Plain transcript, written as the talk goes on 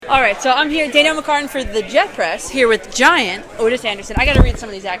All right, so I'm here, Danielle McCartan for the Jet Press, here with Giant Ottis Anderson. I got to read some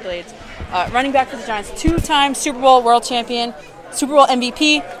of these accolades. Running back for the Giants, two-time Super Bowl world champion, Super Bowl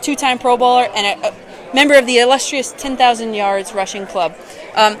MVP, two-time Pro Bowler, and a member of the illustrious 10,000 yards rushing club.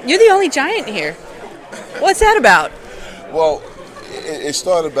 You're the only Giant here. What's that about? Well, it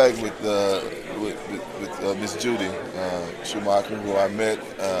started back with Miss Judy Schumacher, who I met.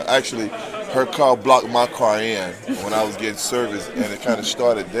 Actually, her car blocked my car in when I was getting service, and it kind of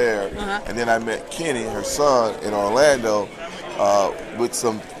started there. And then I met Kenny, her son, in Orlando with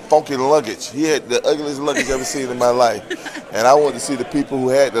some funky luggage. He had the ugliest luggage I've ever seen in my life. And I wanted to see the people who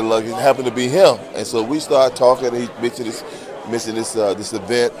had the luggage. It happened to be him. And so we started talking, and he mentioned this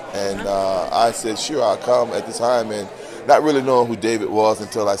event, and I said, sure, I'll come at the time. And not really knowing who David was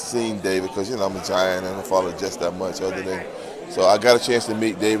until I seen David, because, you know, I'm a Giant and I don't follow just that much other than. So I got a chance to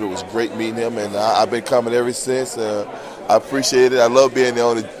meet David. It was great meeting him, and I've been coming ever since. I appreciate it. I love being there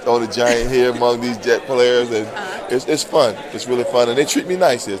on the Giant here among these Jet players, and it's fun. It's really fun, and they treat me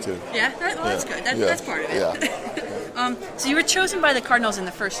nice here too. Yeah, well, that's good. That's part of it. Yeah. So you were chosen by the Cardinals in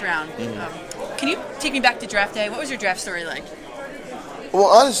the first round. Can you take me back to draft day? What was your draft story like? Well,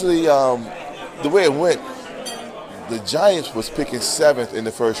 honestly, the way it went, the Giants was picking 7th in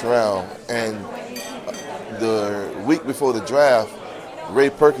the first round, and the week before the draft, Ray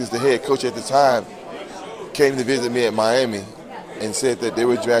Perkins, the head coach at the time, came to visit me at Miami and said that they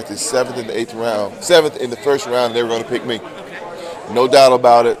were drafted 7th in the 8th round, 7th in the first round, and they were going to pick me. Okay. No doubt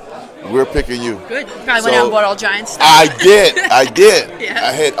about it. We're picking you. Good. You probably went out and bought all Giants stuff. I did. Yeah.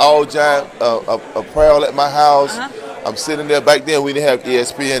 I had all Giant apparel at my house. I'm sitting there. Back then, we didn't have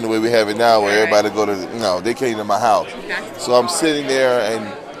ESPN the way we have it now, where everybody go to. No, they came to my house. Okay. So I'm sitting there, and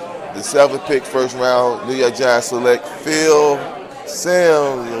the 7th pick, first round, New York Giants select Phil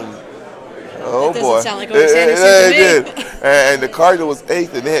Simms. And, oh that boy, sound like Ottis Anderson to me. And the Cardinals was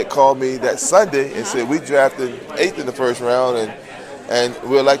 8th, and they had called me that Sunday and said we drafted 8th in the first round, and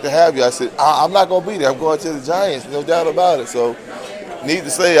we'd like to have you. I said I'm not going to be there. I'm going to the Giants, no doubt about it. So. Need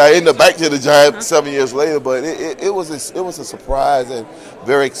to say, I ended up back to the Giants 7 years later, but it was a surprise and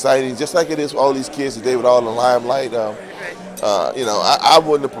very exciting, just like it is for all these kids today with all the limelight. You know, I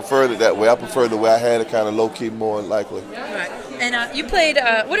wouldn't have preferred it that way. I preferred the way I had it, kind of low key, more likely. Right. And you played.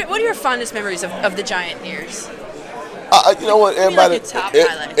 What are your fondest memories of the Giant years? You know what, everybody's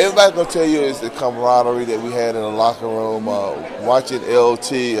gonna tell you is the camaraderie that we had in the locker room. Watching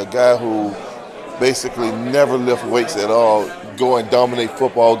LT, a guy who basically never lift weights at all, go and dominate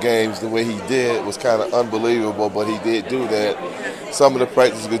football games the way he did was kind of unbelievable, but he did do that. Some of the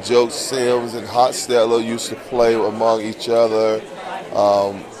practical jokes Sims and Hotsteller used to play among each other,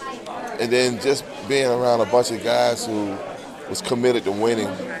 and then just being around a bunch of guys who was committed to winning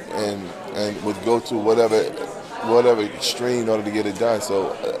and would go to whatever extreme in order to get it done.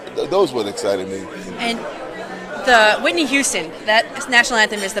 So those what excited me. And the Whitney Houston, that national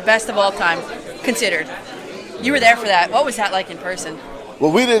anthem is the best of all time, considered. You were there for that. What was that like in person?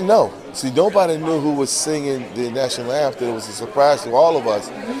 Well, we didn't know. See, nobody knew who was singing the national anthem. It was a surprise to all of us.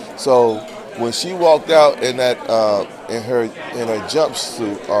 So when she walked out in that in her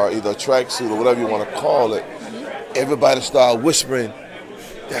jumpsuit or either tracksuit or whatever you want to call it, everybody started whispering,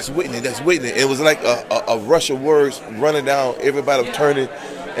 "That's Whitney, that's Whitney." It was like a rush of words running down. Everybody was turning,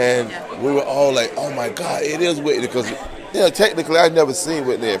 and we were all like, "Oh my God, it is Whitney!" Because technically, I'd never seen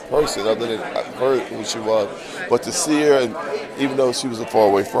Whitney in person, other than I heard who she was. But to see her, and even though she was far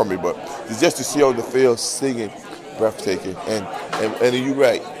away from me, but just to see her on the field singing, breathtaking. And you're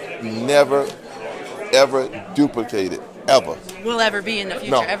right, never, ever duplicated, ever. Will ever be in the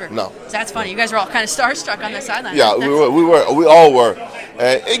future, ever. No. So that's funny. You guys were all kind of starstruck on the sideline. Yeah, we all were,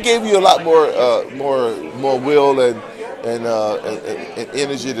 and it gave you a lot more will and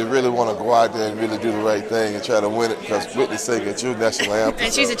energy to really want to go out there and really do the right thing and try to win it, because Whitney's singing your national anthem.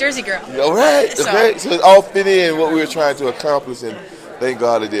 And she's a Jersey girl. All right. So it all fit in what we were trying to accomplish, and thank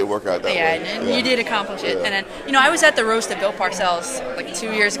God it did work out that way. And you did accomplish it. And then, I was at the roast of Bill Parcells like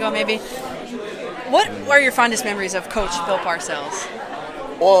 2 years ago maybe. What are your fondest memories of Coach Bill Parcells?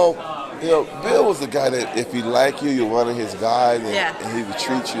 Well, Bill was the guy that if he liked you, you're one of his guys, and he would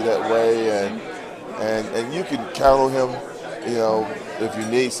treat you that way, and you can count on him, if you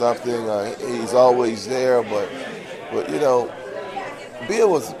need something. He's always there, but Bill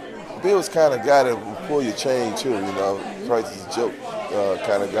was kind of guy that would pull your chain too, practice joke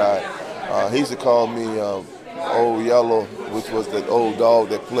kind of guy. He used to call me Old Yellow, which was that old dog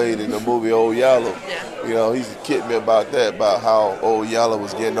that played in the movie Old Yellow. He used to kid me about that, about how Old Yellow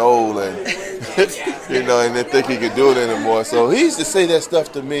was getting old and and didn't think he could do it anymore. So he used to say that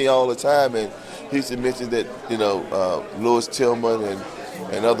stuff to me all the time, and he used to mention that Louis Tillman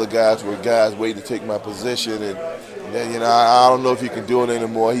and other guys were guys waiting to take my position. And then, I don't know if he can do it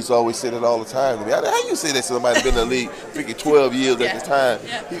anymore. He's always said it all the time to me. How you say that somebody been in the league freaking 12 years at this time?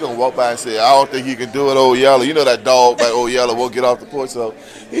 Yeah. He gonna walk by and say, I don't think he can do it, Old Yeller. You know that dog, like Old Yeller, won't get off the porch. So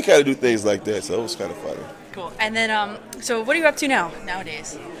he kind of do things like that. So it was kind of funny. Cool. And then, so what are you up to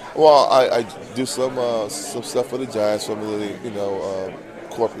nowadays? Well, I do some stuff for the Giants, some of the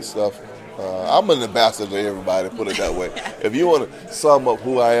corporate stuff. I'm an ambassador to everybody, put it that way. If you want to sum up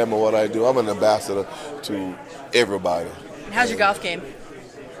who I am and what I do, I'm an ambassador to everybody. And how's your golf game?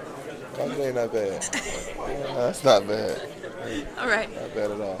 Golf game not bad. That's not bad. All right. Not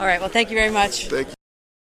bad at all. All right. Well, thank you very much. Thank you.